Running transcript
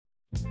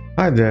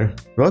Hi there,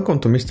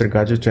 welcome to Mr.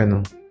 Gadget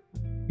channel.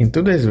 In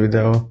today's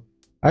video,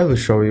 I will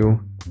show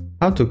you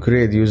how to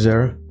create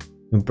user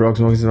in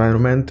Proxmox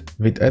environment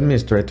with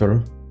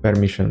administrator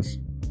permissions.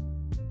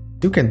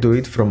 You can do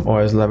it from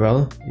OS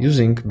level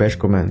using bash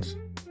commands.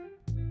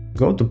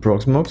 Go to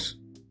Proxmox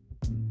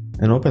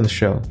and open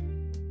shell.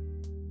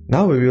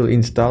 Now we will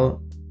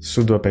install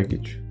sudo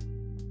package.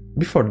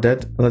 Before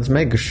that, let's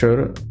make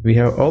sure we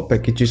have all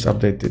packages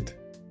updated.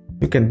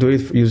 You can do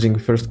it using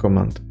first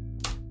command.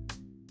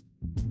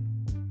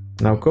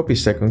 Now copy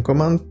second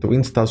command to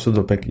install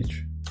sudo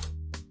package.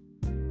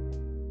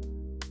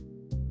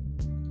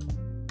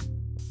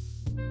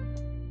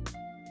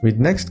 With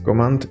next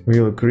command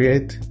we will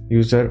create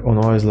user on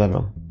OS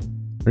level.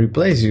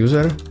 Replace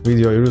user with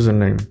your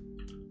username.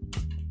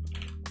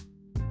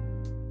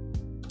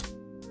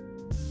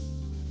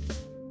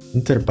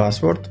 Enter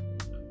password.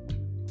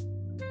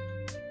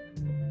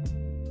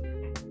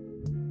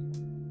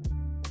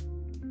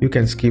 You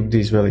can skip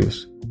these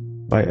values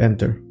by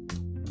enter.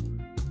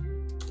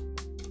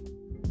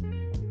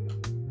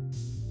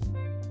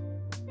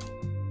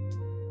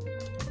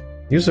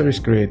 User is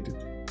created.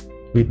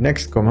 With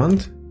next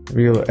command,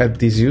 we will add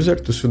this user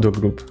to sudo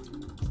group.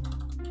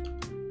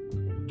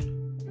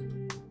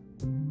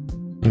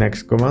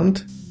 Next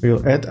command, we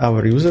will add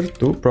our user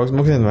to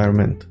Proxmox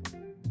environment.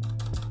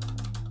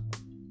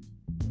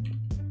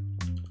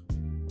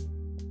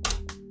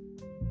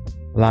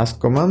 Last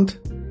command,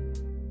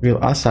 we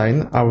will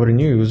assign our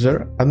new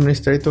user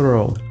administrator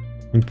role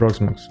in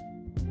Proxmox.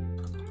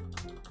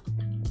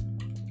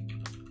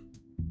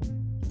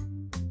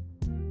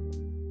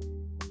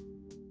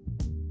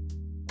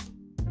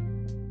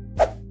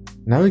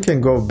 Now we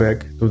can go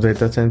back to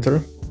data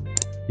center,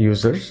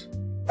 users,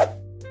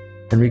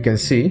 and we can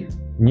see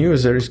new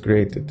user is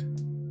created.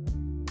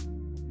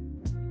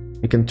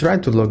 We can try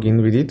to log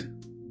in with it.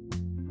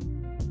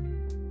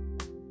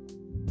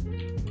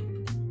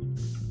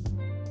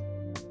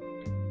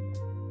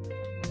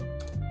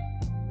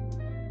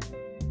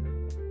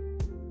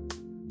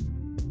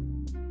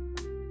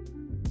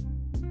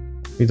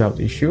 Without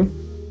issue.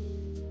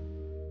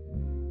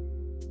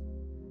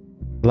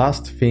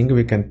 Last thing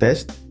we can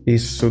test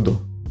is sudo.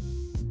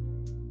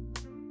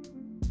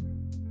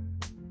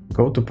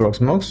 Go to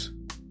Proxmox,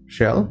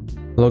 shell,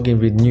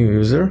 login with new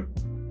user,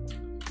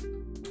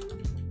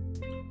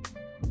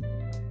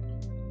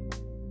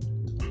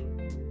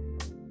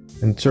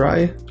 and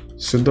try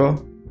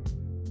sudo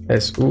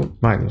su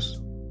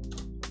minus.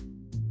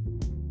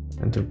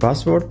 Enter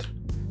password,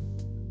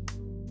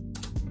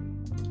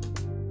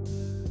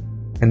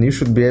 and you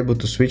should be able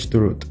to switch to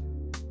root.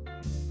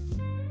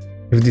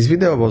 If this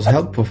video was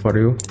helpful for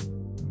you,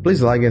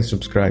 please like and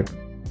subscribe.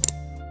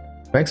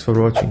 Thanks for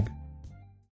watching.